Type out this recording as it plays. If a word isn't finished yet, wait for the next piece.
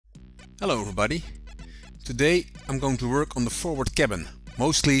Hello everybody. Today I'm going to work on the forward cabin,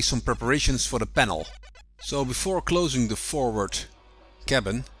 mostly some preparations for the panel. So before closing the forward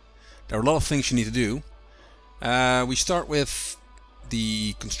cabin, there are a lot of things you need to do. We start with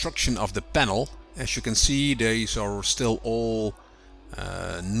the construction of the panel. As you can see, these are still all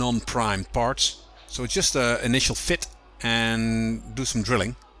non-primed parts. So it's just an initial fit and do some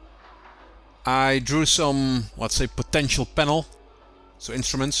drilling. I drew some, let's say, potential panel, so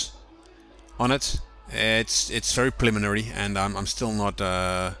instruments on it. It's very preliminary, and I'm still not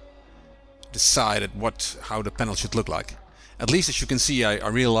decided how the panel should look like. At least, as you can see, I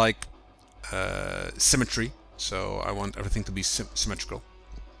really like symmetry, so I want everything to be symmetrical.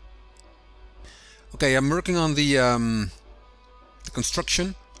 Okay, I'm working on the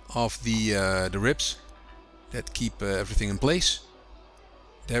construction of the ribs that keep everything in place.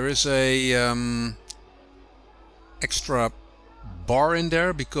 There is a extra bar in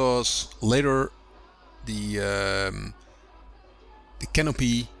there because later the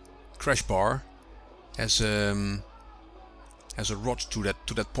canopy crash bar has a rod to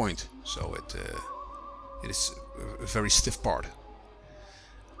that point, so it is a very stiff part.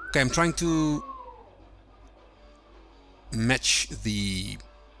 Okay, I'm trying to match the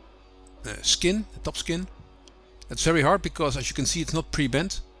skin, the top skin. It's very hard because, as you can see, it's not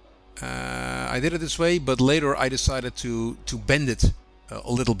pre-bent. I did it this way, but later I decided to bend it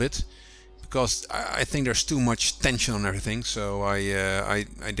a little bit because I think there's too much tension on everything. So I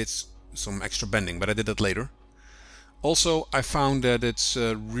did some extra bending, but I did that later. Also, I found that it's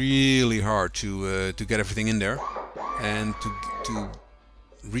really hard to get everything in there and to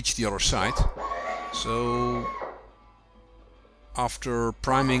reach the other side. So after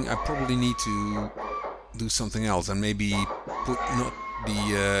priming, I probably need to do something else and maybe put not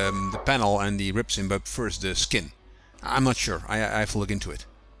the panel and the ribs in, but first the skin. I'm not sure. I have to look into it.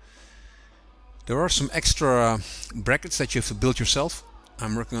 There are some extra brackets that you have to build yourself.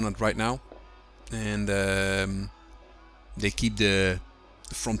 I'm working on it right now, and they keep the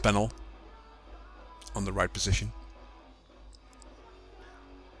front panel on the right position.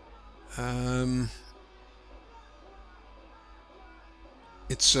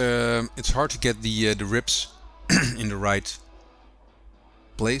 It's hard to get the ribs in the right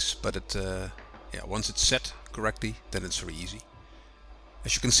place, but yeah, once it's set correctly, then it's very easy.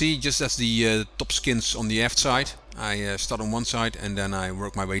 As you can see, just as the top skins on the aft side, I start on one side and then I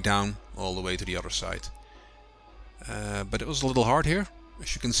work my way down all the way to the other side. But it was a little hard here.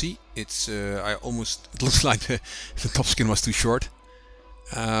 As you can see, it looks like the top skin was too short.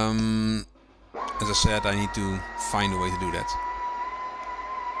 As I said, I need to find a way to do that.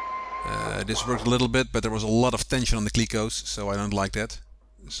 This worked a little bit, but there was a lot of tension on the clecos, so I don't like that.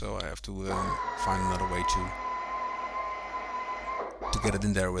 So I have to find another way to get it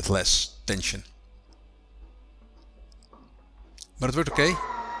in there with less tension. But it worked okay,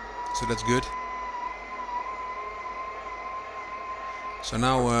 so that's good. So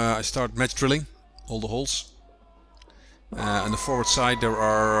now I start match drilling all the holes. On the forward side there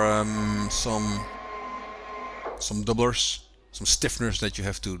are some doublers, some stiffeners that you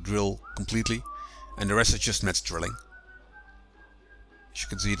have to drill completely, and the rest is just match drilling. As you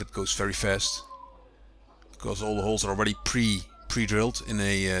can see, that goes very fast because all the holes are already pre-drilled in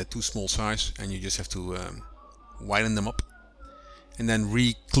a too small size, and you just have to widen them up and then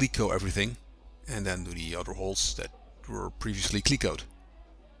re-cleco everything and then do the other holes that were previously clecoed.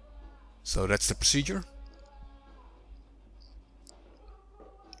 So that's the procedure.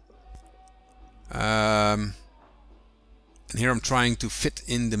 And here I'm trying to fit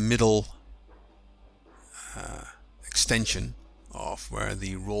in the middle extension of where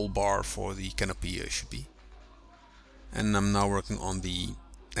the roll bar for the canopy should be. And I'm now working on the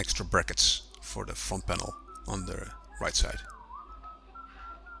extra brackets for the front panel on the right side.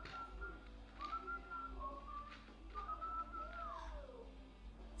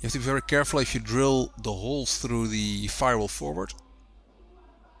 You have to be very careful if you drill the holes through the firewall forward.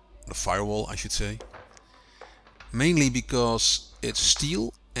 The firewall, I should say. Mainly because it's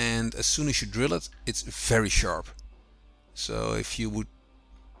steel, and as soon as you drill it, it's very sharp. So if you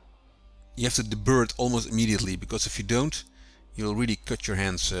have to deburr it almost immediately, because if you don't, you'll really cut your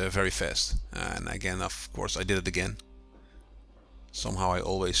hands very fast. And again, of course, I did it again. Somehow I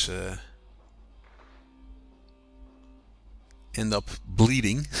always end up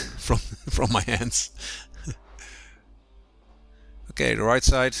bleeding from my hands. Okay, the right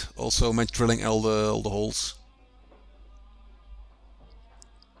side also match drilling all the holes.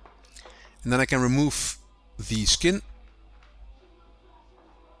 And then I can remove the skin.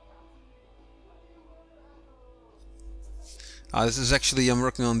 This is actually, I'm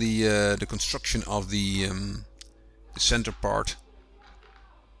working on the construction of the center part,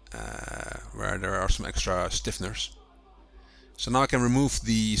 where there are some extra stiffeners. So now I can remove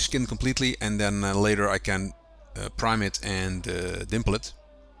the skin completely, and then later I can prime it and dimple it.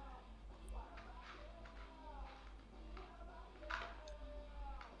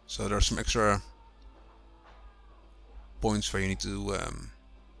 So there are some extra points where you need to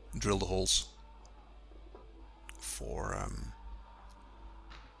drill the holes for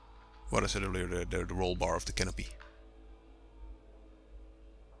what I said earlier, the roll bar of the canopy.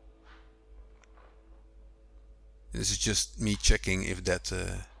 This is just me checking if that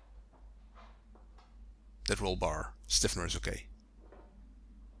that roll bar stiffener is okay.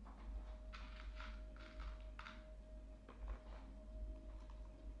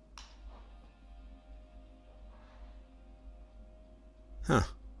 Huh.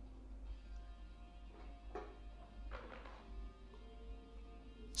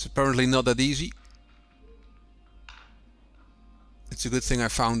 It's apparently not that easy. It's a good thing I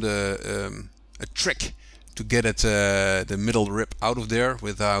found a trick to get it, the middle rib out of there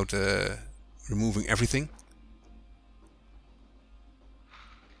without removing everything.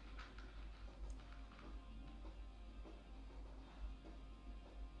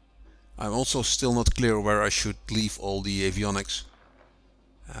 I'm also still not clear where I should leave all the avionics.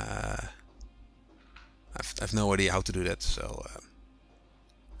 I've no idea how to do that, so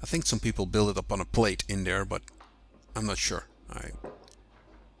I think some people build it up on a plate in there, but I'm not sure. I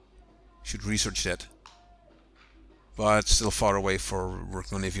should research that. But it's still far away for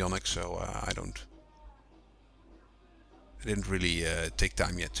working on avionics, so I didn't really take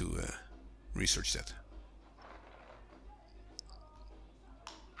time yet to research that.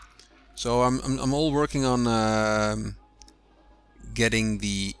 So I'm all working on getting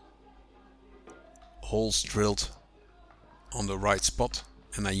the holes drilled on the right spot,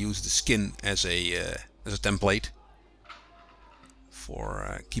 and I use the skin as a template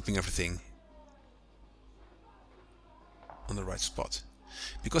for keeping everything on the right spot.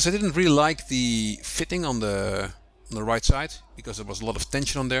 Because I didn't really like the fitting on the right side, because there was a lot of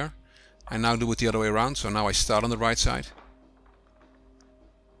tension on there. I now do it the other way around, so now I start on the right side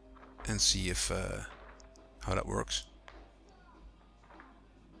and see if how that works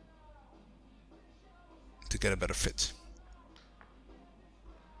to get a better fit.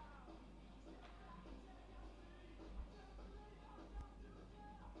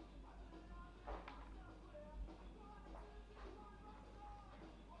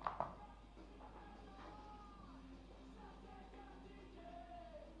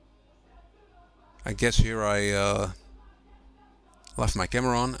 I guess here I left my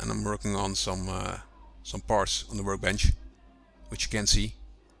camera on, and I'm working on some parts on the workbench, which you can see.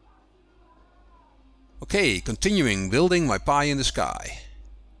 Okay, continuing building my pie in the sky.